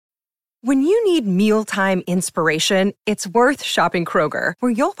When you need mealtime inspiration, it's worth shopping Kroger,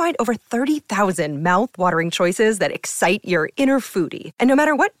 where you'll find over 30,000 mouth-watering choices that excite your inner foodie. And no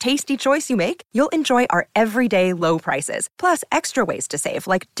matter what tasty choice you make, you'll enjoy our everyday low prices, plus extra ways to save,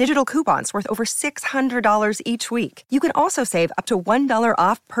 like digital coupons worth over $600 each week. You can also save up to $1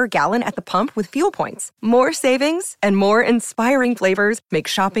 off per gallon at the pump with fuel points. More savings and more inspiring flavors make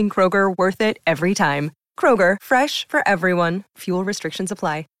shopping Kroger worth it every time. Kroger, fresh for everyone. Fuel restrictions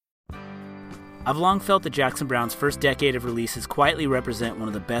apply. I've long felt that Jackson Browne's first decade of releases quietly represent one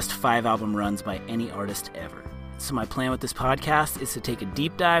of the best 5-album runs by any artist ever. So my plan with this podcast is to take a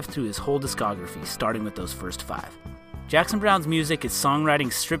deep dive through his whole discography, starting with those first 5. Jackson Browne's music is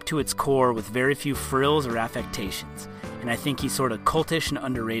songwriting stripped to its core with very few frills or affectations, and I think he's sort of cultish and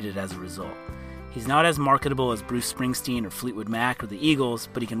underrated as a result. He's not as marketable as Bruce Springsteen or Fleetwood Mac or the Eagles,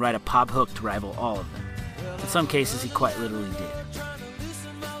 but he can write a pop hook to rival all of them. In some cases, he quite literally did.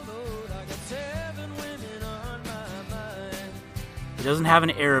 He doesn't have an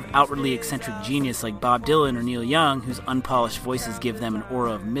air of outwardly eccentric genius like Bob Dylan or Neil Young, whose unpolished voices give them an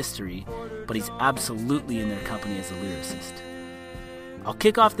aura of mystery, but he's absolutely in their company as a lyricist. I'll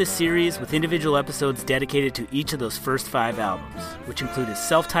kick off this series with individual episodes dedicated to each of those first 5 albums, which include his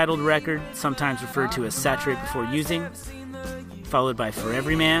self-titled record, sometimes referred to as Saturate Before Using, followed by For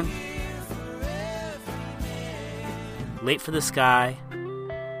Every Man, Late for the Sky,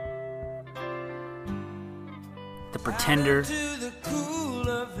 The Pretender,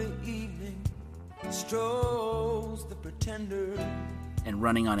 and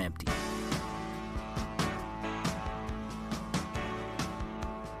Running on Empty.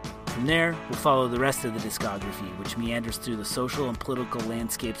 From there, we'll follow the rest of the discography, which meanders through the social and political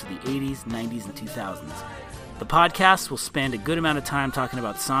landscapes of the 80s, 90s, and 2000s. The podcast will spend a good amount of time talking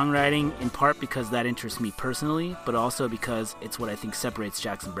about songwriting, in part because that interests me personally, but also because it's what I think separates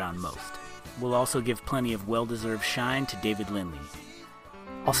Jackson Browne most. We'll also give plenty of well-deserved shine to David Lindley.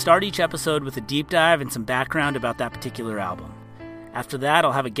 I'll start each episode with a deep dive and some background about that particular album. After that,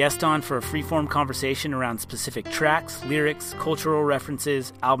 I'll have a guest on for a free-form conversation around specific tracks, lyrics, cultural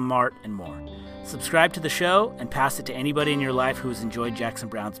references, album art, and more. Subscribe to the show and pass it to anybody in your life who has enjoyed Jackson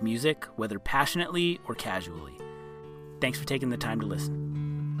Browne's music, whether passionately or casually. Thanks for taking the time to listen.